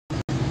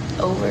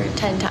over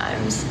 10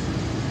 times.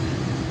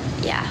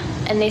 Yeah,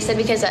 and they said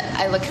because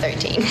I look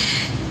 13.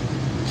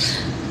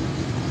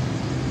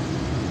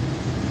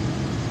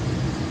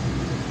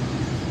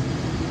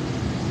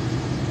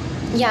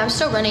 Yeah, I'm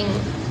still running,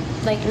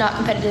 like not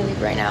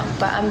competitively right now,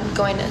 but I'm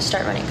going to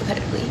start running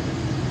competitively.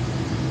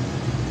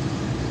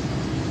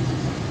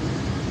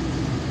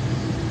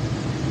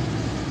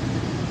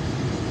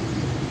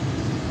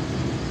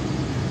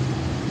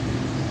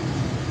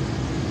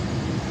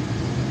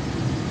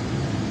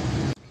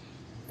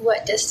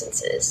 What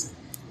distances?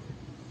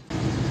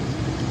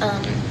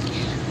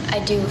 I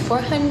do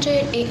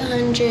 400,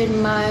 800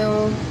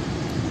 mile.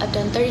 I've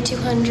done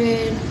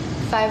 3,200,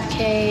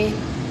 5K.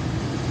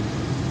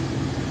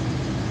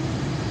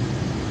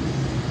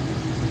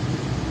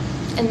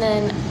 And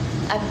then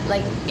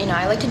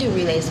I like to do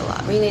relays a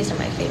lot. Relays are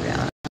my favorite,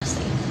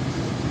 honestly.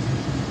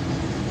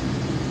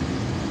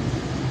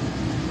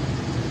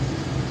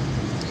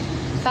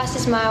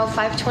 Fastest mile,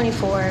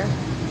 5:24.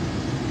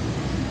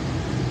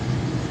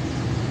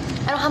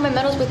 I don't have my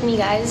medals with me,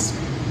 guys.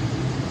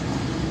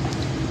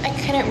 I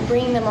couldn't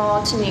bring them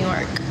all to New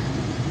York.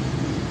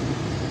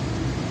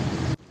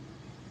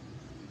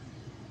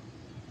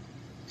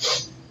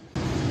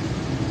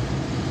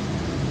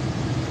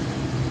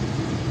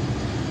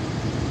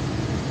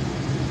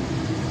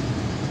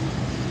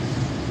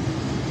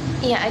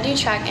 Yeah, I do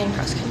track and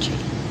cross country.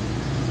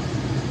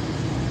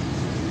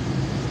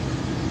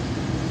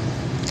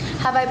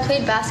 Have I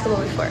played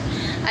basketball before?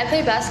 I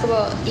played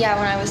basketball, yeah,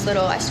 when I was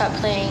little. I stopped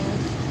playing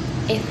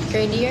 8th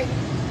grade year.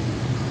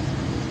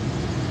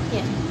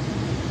 Yeah.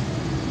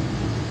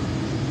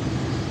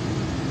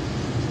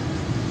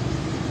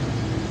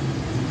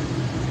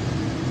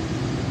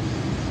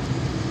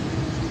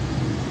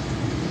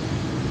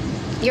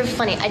 You're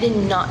funny. I did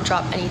not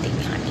drop anything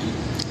behind me.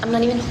 I'm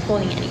not even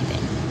holding anything.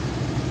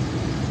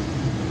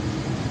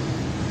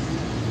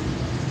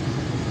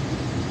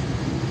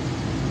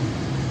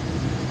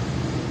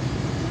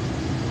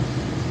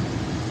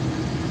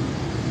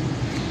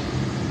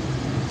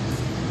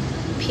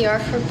 PR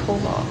for pole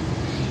vault.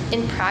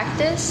 In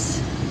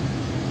practice,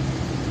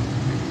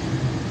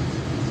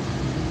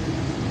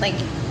 like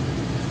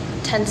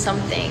 10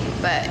 something,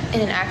 but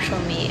in an actual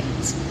meet,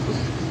 it's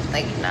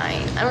like 9.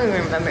 I don't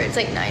even remember. It's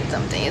like 9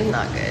 something. It's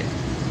not good.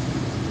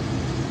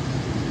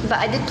 But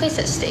I did place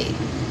at state.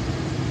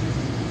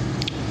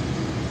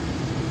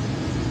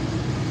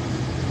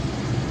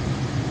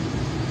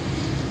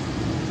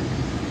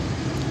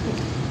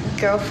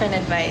 Girlfriend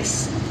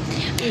advice.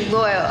 Be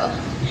loyal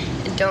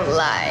and don't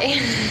lie.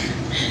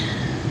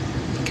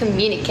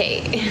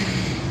 Communicate.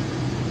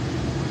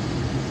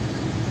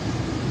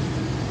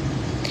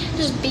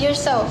 Just be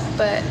yourself,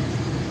 but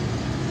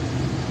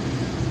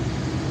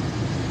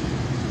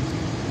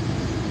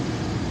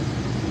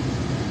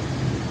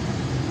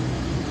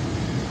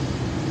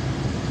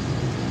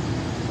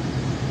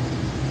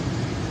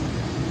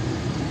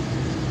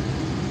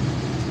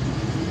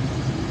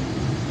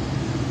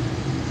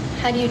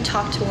how do you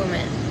talk to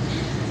women?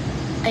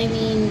 I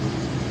mean,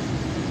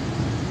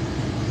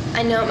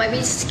 I know it might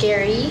be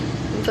scary,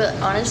 but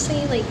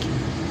honestly, like,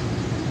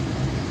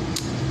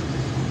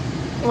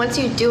 once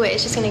you do it,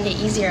 it's just gonna get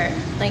easier.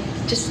 Like,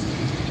 just,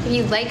 if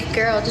you like a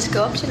girl, just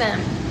go up to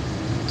them.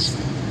 Just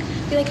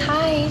be like,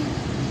 hi,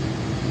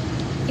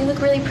 you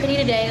look really pretty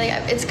today.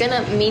 Like, it's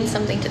gonna mean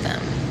something to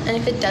them. And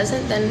if it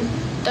doesn't, then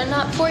they're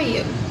not for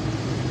you.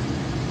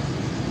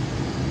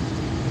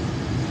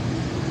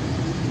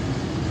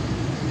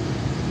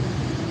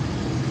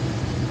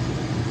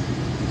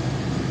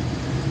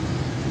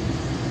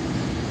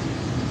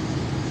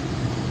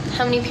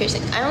 How many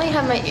piercings? I only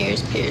have my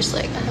ears pierced.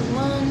 Like, I have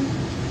 1,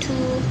 2,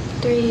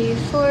 3,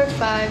 4,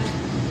 5,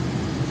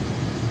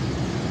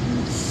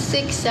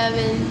 6,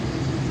 7,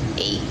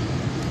 8.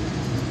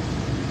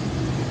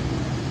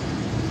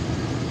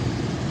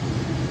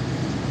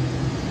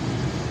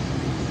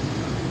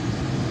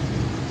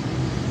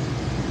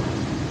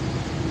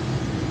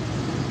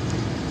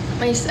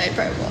 My side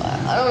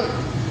profile.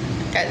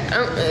 Guys, I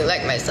don't really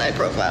like my side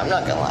profile. I'm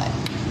not gonna lie.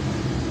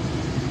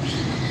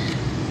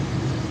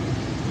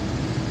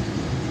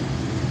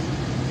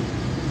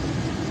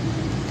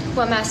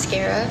 What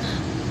mascara?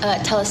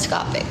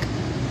 Telescopic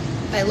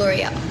by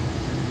L'Oreal.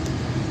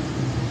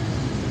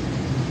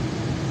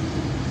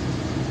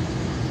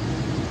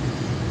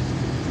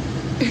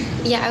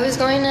 Yeah, I was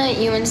going to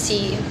UNC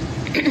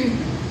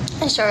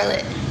in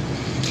Charlotte.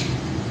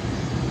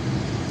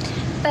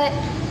 But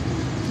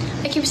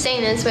I keep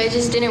saying this, but it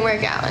just didn't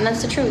work out, and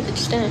that's the truth. It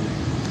just didn't.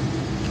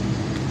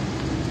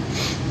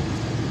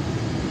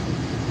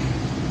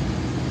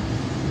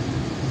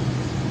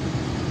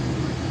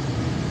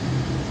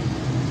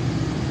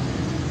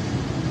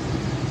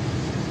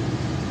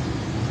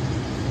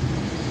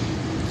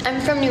 I'm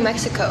from New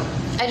Mexico.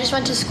 I just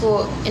went to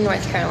school in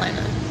North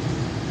Carolina.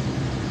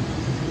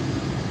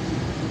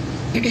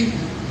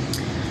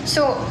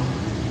 So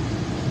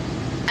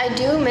I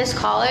do miss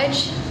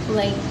college,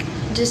 like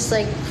just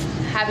like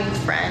having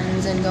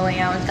friends and going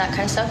out and that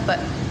kind of stuff, but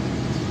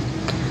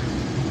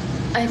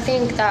I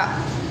think that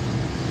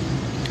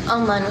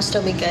online will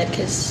still be good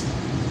because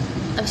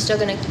I'm still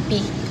gonna be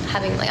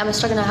having, like, I'm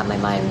still gonna have my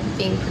mind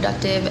being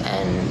productive,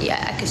 and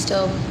yeah, I could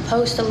still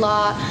post a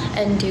lot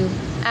and do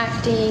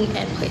acting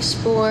and play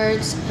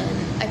sports,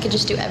 and I could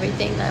just do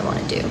everything that I want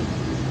to do.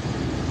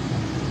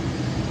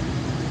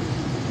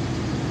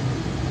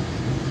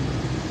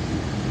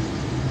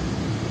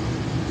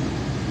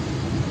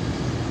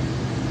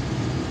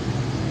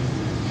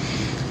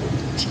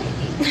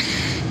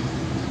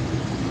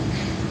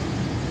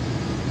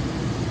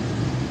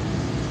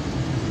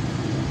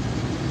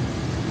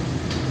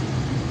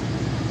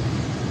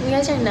 You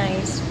guys are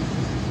nice.